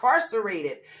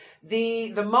incarcerated,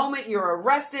 the moment you're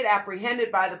arrested,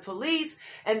 apprehended by the police,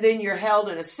 and then you're held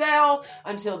in a cell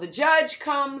until the judge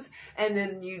comes, and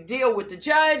then you deal with the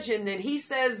judge, and then he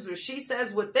says or she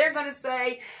says what they're going to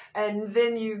say, and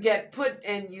then you get put,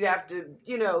 and you have to,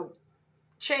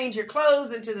 change your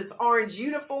clothes into this orange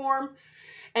uniform.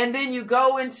 And then you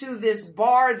go into this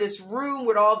bar, this room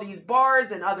with all these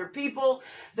bars and other people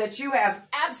that you have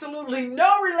absolutely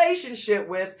no relationship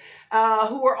with,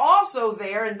 who are also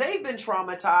there, and they've been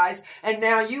traumatized. And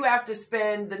now you have to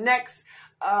spend the next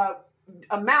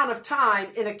amount of time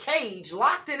in a cage,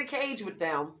 locked in a cage with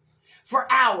them for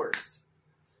hours.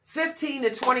 15 to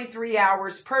 23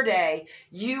 hours per day,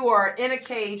 you are in a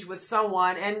cage with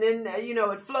someone, and then,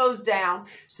 it flows down.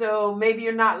 So maybe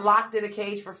you're not locked in a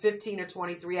cage for 15 or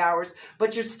 23 hours,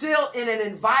 but you're still in an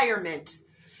environment.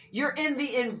 You're in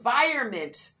the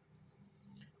environment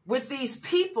with these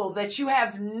people that you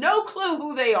have no clue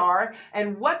who they are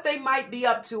and what they might be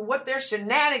up to, what their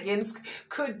shenanigans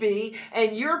could be.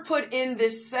 And you're put in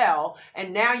this cell,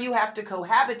 and now you have to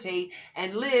cohabitate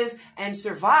and live and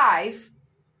survive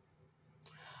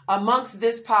amongst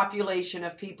this population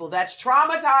of people. That's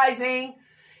traumatizing.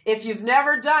 If you've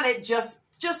never done it, just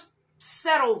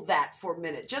settle that for a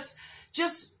minute. Just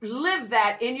live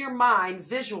that in your mind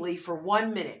visually for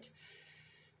 1 minute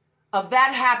of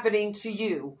that happening to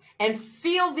you, and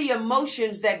feel the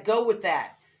emotions that go with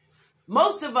that.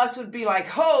 Most of us would be like,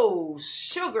 oh,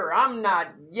 sugar, I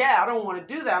don't want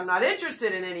to do that. I'm not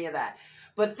interested in any of that.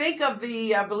 But think of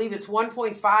I believe it's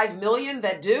 1.5 million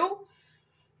that do.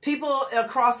 People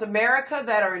across America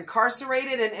that are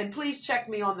incarcerated, and please check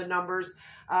me on the numbers.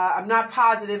 I'm not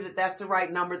positive that that's the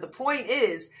right number. The point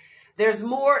is, there's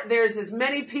as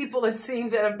many people, it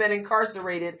seems, that have been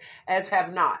incarcerated as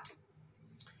have not.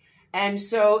 And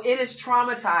so it is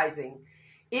traumatizing.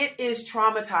 It is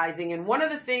traumatizing. And one of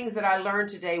the things that I learned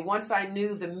today, once I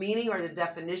knew the meaning or the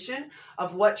definition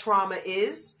of what trauma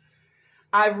is,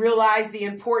 I realized the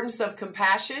importance of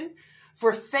compassion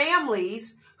for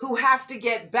families who have to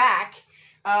get back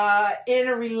in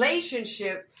a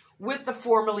relationship with the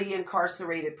formerly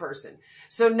incarcerated person.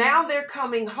 So now they're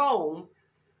coming home.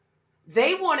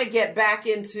 They want to get back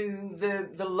into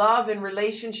the love and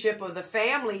relationship of the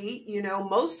family. You know,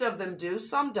 most of them do,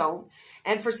 some don't.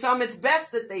 And for some, it's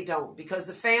best that they don't, because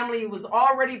the family was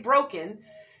already broken,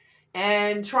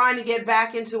 and trying to get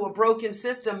back into a broken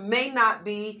system may not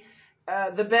be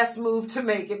the best move to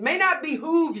make. It may not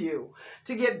behoove you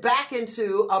to get back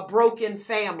into a broken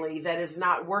family that is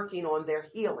not working on their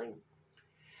healing.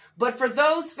 But for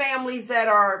those families that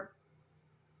are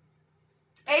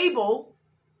able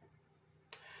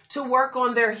to work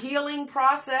on their healing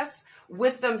process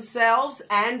with themselves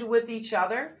and with each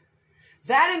other,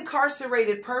 that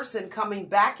incarcerated person coming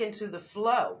back into the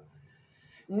flow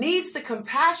needs the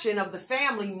compassion of the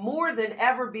family more than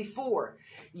ever before.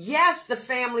 Yes, the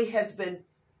family has been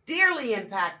dearly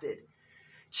impacted.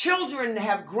 Children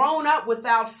have grown up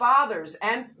without fathers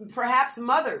and perhaps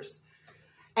mothers,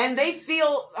 and they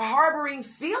feel harboring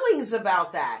feelings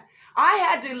about that. I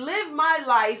had to live my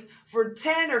life for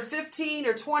 10 or 15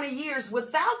 or 20 years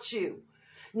without you.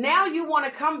 Now you want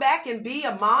to come back and be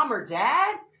a mom or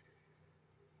dad?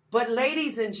 But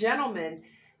ladies and gentlemen,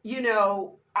 you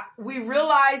know, we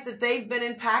realize that they've been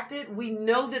impacted. We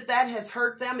know that that has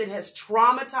hurt them. It has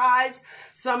traumatized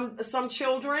some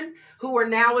children who are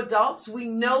now adults. We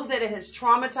know that it has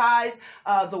traumatized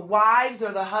the wives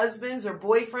or the husbands or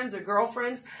boyfriends or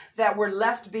girlfriends that were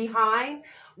left behind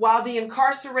while the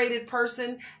incarcerated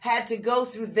person had to go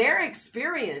through their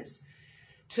experience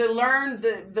to learn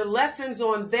the lessons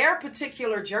on their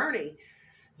particular journey.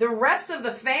 The rest of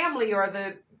the family or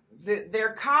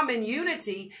their common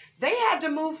unity, they had to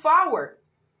move forward.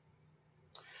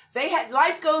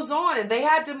 Life goes on, and they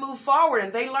had to move forward,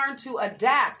 and they learned to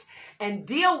adapt and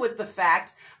deal with the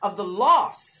fact of the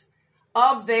loss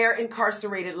of their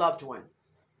incarcerated loved one.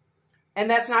 And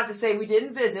that's not to say we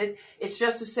didn't visit. It's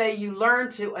just to say you learn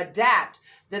to adapt,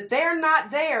 that they're not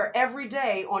there every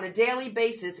day on a daily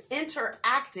basis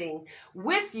interacting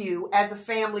with you as a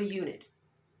family unit.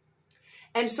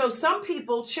 And so some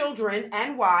people, children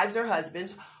and wives or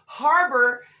husbands,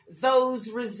 harbor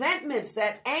those resentments,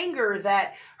 that anger,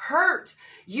 that hurt.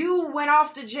 You went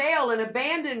off to jail and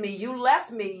abandoned me. You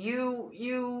left me.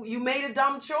 You made a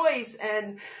dumb choice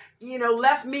and,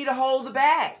 left me to hold the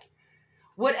bag.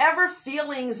 Whatever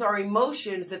feelings or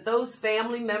emotions that those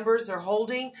family members are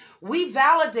holding, we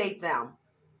validate them.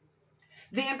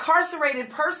 The incarcerated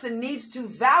person needs to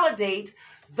validate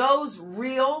those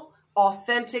real,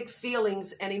 authentic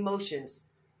feelings and emotions.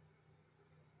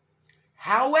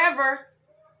 However,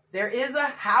 there is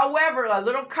a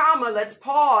little comma. Let's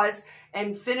pause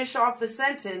and finish off the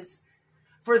sentence.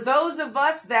 For those of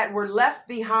us that were left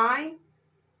behind,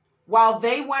 while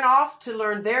they went off to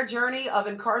learn their journey of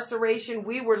incarceration,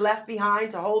 we were left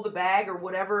behind to hold the bag, or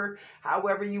whatever,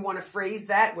 however you want to phrase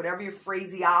that, whatever your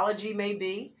phraseology may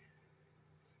be.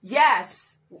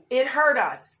 Yes, it hurt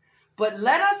us. But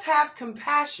let us have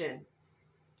compassion.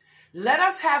 Let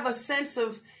us have a sense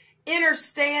of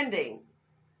understanding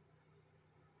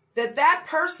that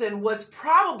person was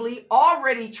probably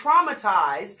already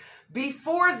traumatized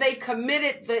before they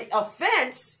committed the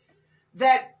offense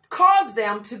that caused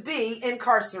them to be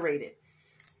incarcerated.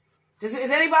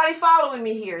 Is anybody following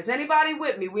me here? Is anybody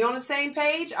with me? We on the same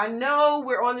page? I know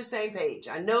we're on the same page.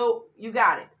 I know you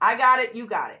got it. I got it. You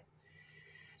got it.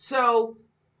 So,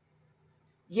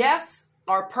 yes,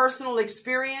 our personal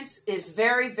experience is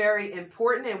very, very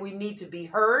important, and we need to be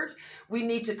heard. We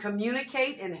need to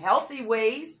communicate in healthy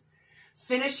ways,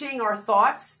 finishing our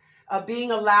thoughts,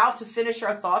 being allowed to finish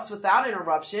our thoughts without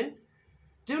interruption.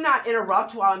 Do not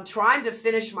interrupt while I'm trying to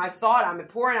finish my thought. I'm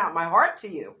pouring out my heart to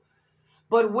you.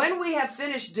 But when we have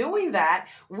finished doing that,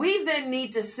 we then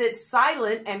need to sit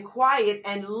silent and quiet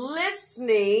and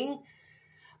listening,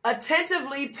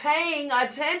 attentively paying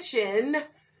attention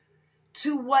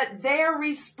to what their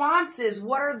response is.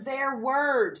 What are their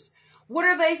words? What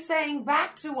are they saying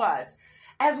back to us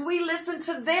as we listen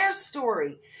to their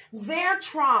story, their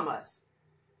traumas?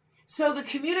 So the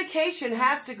communication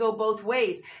has to go both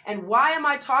ways. And why am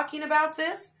I talking about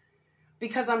this?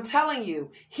 Because I'm telling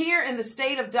you, here in the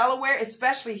state of Delaware,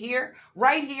 especially here,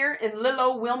 right here in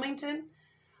Lillo, Wilmington,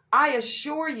 I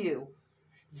assure you,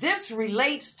 this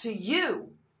relates to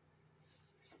you.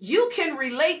 You can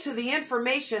relate to the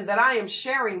information that I am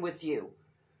sharing with you.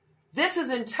 This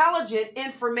is intelligent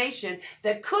information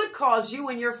that could cause you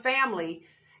and your family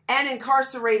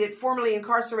and formerly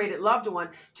incarcerated loved one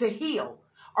to heal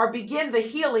or begin the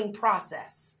healing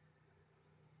process.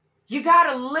 You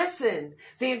got to listen.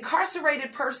 The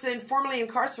incarcerated person, formerly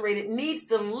incarcerated, needs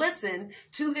to listen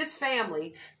to his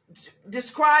family,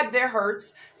 describe their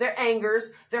hurts, their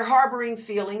angers, their harboring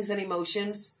feelings and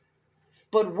emotions.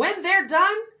 But when they're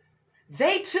done,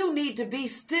 they too need to be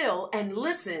still and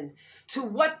listen to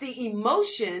what the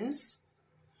emotions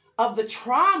of the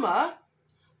trauma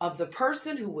of the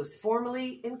person who was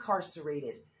formerly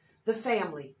incarcerated, the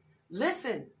family.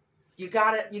 Listen. You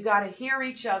gotta hear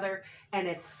each other and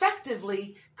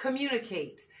effectively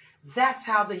communicate. That's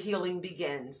how the healing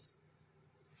begins.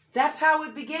 That's how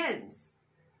it begins.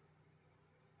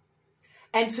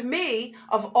 And to me,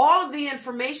 of all of the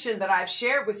information that I've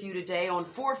shared with you today on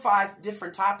 4 or 5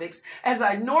 different topics, as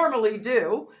I normally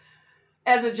do,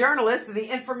 as a journalist, the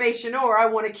informationer, I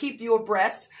want to keep you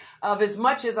abreast of as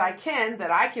much as I can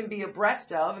that I can be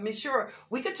abreast of. I mean, sure,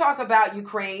 we could talk about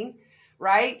Ukraine,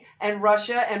 right? And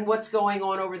Russia and what's going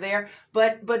on over there.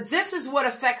 But this is what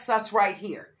affects us right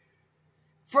here.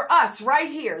 For us right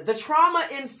here, the trauma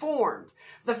informed,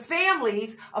 the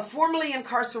families of formerly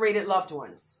incarcerated loved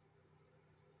ones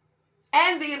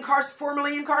and the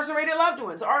formerly incarcerated loved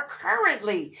ones are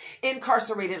currently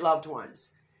incarcerated loved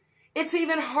ones. It's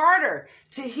even harder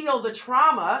to heal the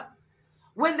trauma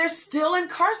when they're still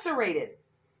incarcerated.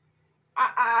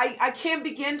 I can't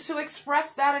begin to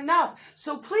express that enough.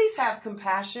 So please have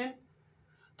compassion.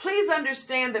 Please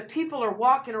understand that people are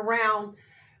walking around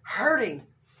hurting.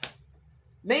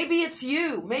 Maybe it's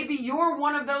you. Maybe you're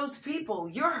one of those people.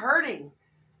 You're hurting.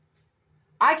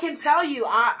 I can tell you,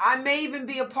 I may even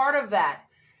be a part of that.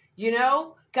 You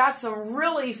know, got some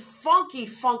really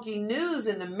funky news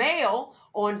in the mail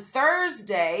on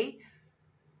Thursday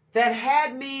that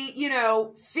had me,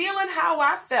 feeling how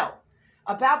I felt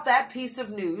about that piece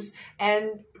of news,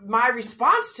 and my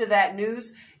response to that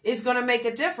news is going to make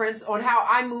a difference on how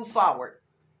I move forward.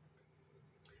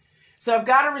 So I've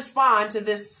got to respond to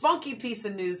this funky piece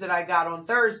of news that I got on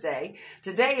Thursday.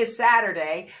 Today is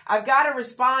Saturday. I've got to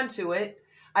respond to it.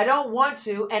 I don't want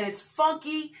to, and it's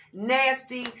funky,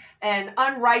 nasty, and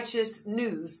unrighteous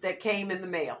news that came in the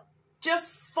mail.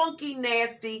 Just funky,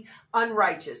 nasty,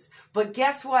 unrighteous. But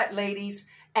guess what, ladies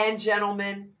and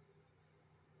gentlemen?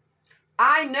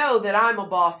 I know that I'm a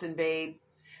boss and babe.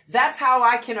 That's how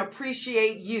I can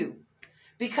appreciate you,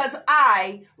 because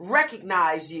I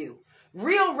recognize you.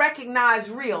 Real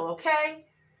recognize real, okay?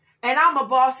 And I'm a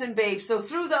boss and babe. So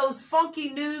through those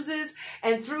funky newses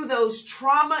and through those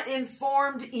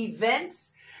trauma-informed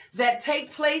events that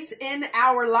take place in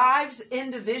our lives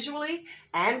individually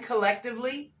and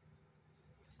collectively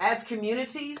as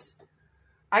communities,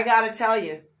 I got to tell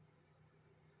you,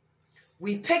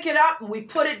 we pick it up and we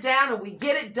put it down and we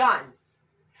get it done.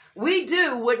 We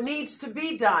do what needs to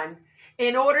be done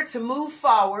in order to move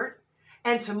forward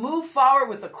and to move forward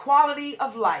with the quality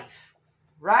of life,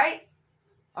 right?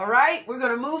 All right? We're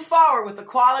going to move forward with the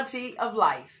quality of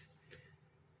life.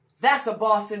 That's a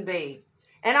boss and babe.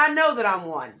 And I know that I'm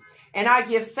one. And I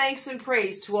give thanks and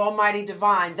praise to Almighty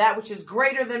Divine, that which is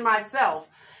greater than myself,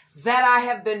 that I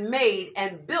have been made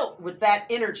and built with that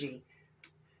energy.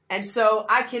 And so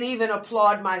I can even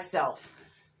applaud myself.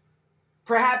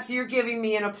 Perhaps you're giving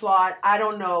me an applaud. I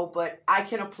don't know, but I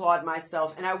can applaud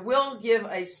myself. And I will give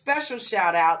a special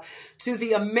shout out to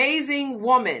the amazing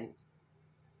woman,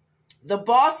 the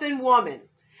Boston woman,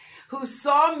 who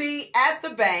saw me at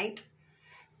the bank,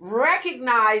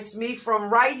 recognized me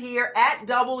from right here at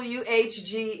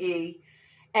WHGE,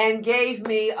 and gave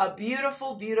me a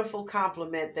beautiful, beautiful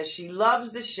compliment that she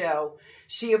loves the show.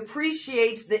 She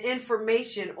appreciates the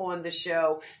information on the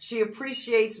show. She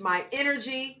appreciates my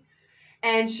energy,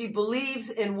 and she believes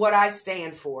in what I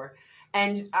stand for.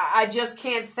 And I just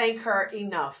can't thank her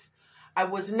enough. I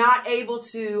was not able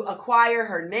to acquire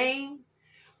her name,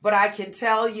 but I can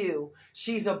tell you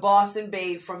she's a boss and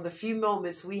babe from the few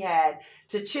moments we had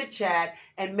to chit-chat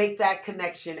and make that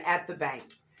connection at the bank.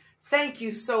 Thank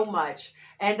you so much.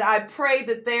 And I pray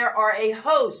that there are a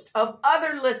host of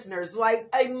other listeners, like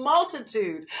a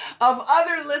multitude of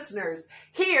other listeners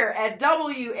here at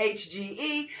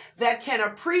WHGE that can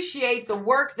appreciate the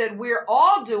work that we're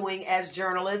all doing as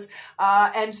journalists.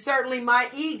 And certainly my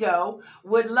ego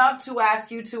would love to ask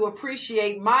you to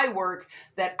appreciate my work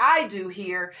that I do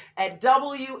here at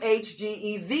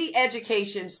WHGE, the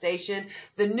education station,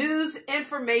 the news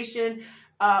information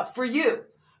for you.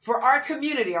 For our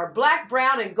community, our Black,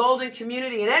 brown, and golden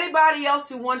community, and anybody else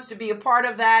who wants to be a part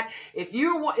of that. If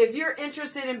you're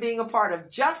interested in being a part of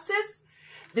justice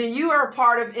then you are a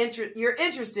part of you're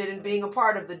interested in being a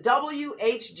part of the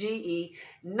WHGE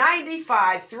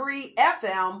 95.3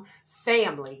 FM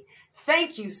family.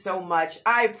 Thank you so much.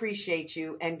 I appreciate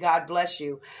you, and God bless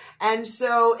you. And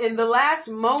so in the last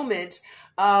moment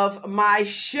of my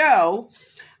show,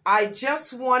 I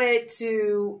just wanted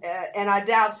to, and I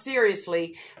doubt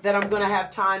seriously that I'm going to have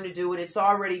time to do it. It's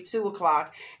already 2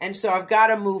 o'clock. And so I've got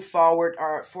to move forward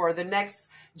for the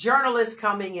next journalist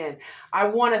coming in. I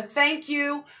want to thank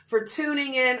you for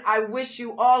tuning in. I wish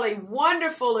you all a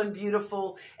wonderful and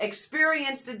beautiful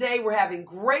experience today. We're having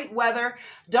great weather.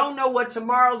 Don't know what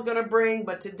tomorrow's going to bring,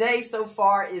 but today so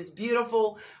far is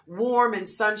beautiful, warm, and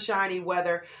sunshiny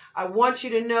weather. I want you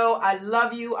to know I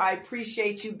love you. I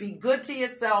appreciate you. Be good to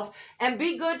yourself and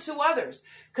be good to others,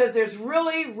 because there's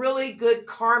really, really good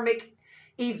karmic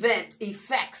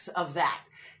effects of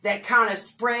that kind of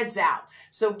spreads out.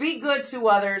 So be good to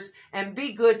others and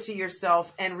be good to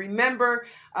yourself. And remember,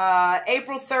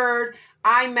 April 3rd,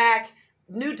 IMAC,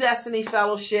 New Destiny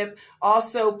Fellowship.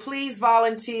 Also, please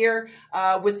volunteer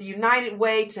with the United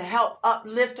Way to help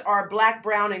uplift our Black,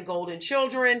 brown, and golden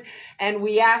children. And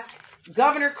we ask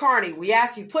Governor Carney,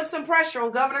 you put some pressure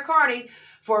on Governor Carney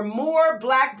for more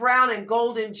Black, brown, and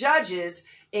golden judges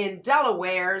in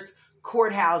Delaware's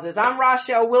courthouses. I'm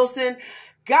Rochelle Wilson.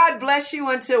 God bless you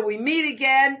until we meet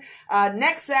again.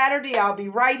 Next Saturday, I'll be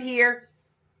right here.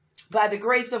 By the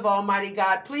grace of Almighty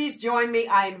God, please join me.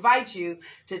 I invite you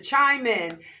to chime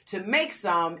in to make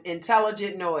some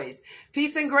intelligent noise.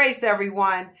 Peace and grace,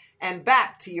 everyone, and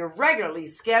back to your regularly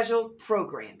scheduled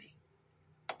programming.